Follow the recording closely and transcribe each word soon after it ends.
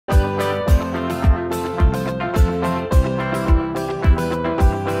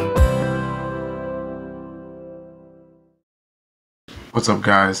What's up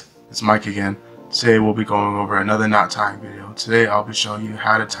guys, it's Mike again. Today we'll be going over another knot tying video. Today I'll be showing you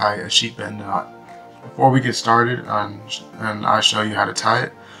how to tie a sheet bend knot. Before we get started and I show you how to tie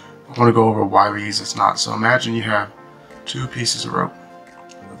it, I want to go over why we use this knot. So imagine you have two pieces of rope,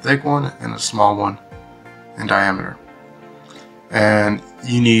 a thick one and a small one in diameter. And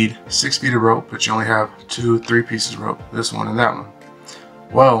you need 6 feet of rope, but you only have 3 pieces of rope, this one and that one.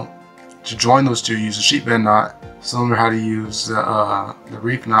 Well, to join those two, use a sheet bend knot, similar to how to use the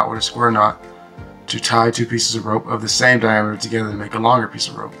reef knot or the square knot to tie 2 pieces of rope of the same diameter together to make a longer piece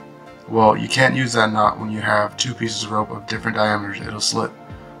of rope. Well, you can't use that knot when you have 2 pieces of rope of different diameters. It'll slip.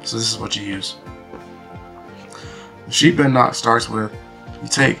 So this is what you use. The sheet bend knot starts with, you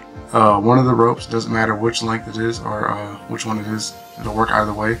take one of the ropes, doesn't matter which length it is or which one it is, it'll work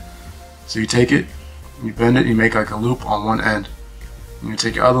either way. So you take it, you bend it, you make like a loop on one end. And you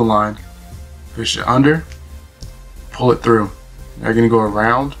take your other line, fish it under, pull it through. Now you're going to go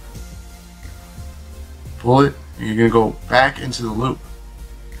around, pull it, and you're going to go back into the loop.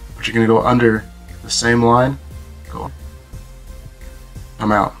 But you're going to go under the same line, go,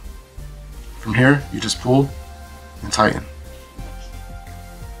 come out. From here, you just pull and tighten.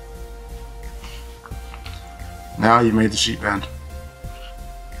 Now you made the sheet bend.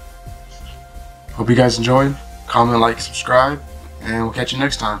 Hope you guys enjoyed. Comment, like, subscribe, and we'll catch you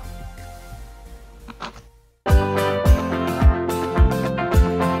next time.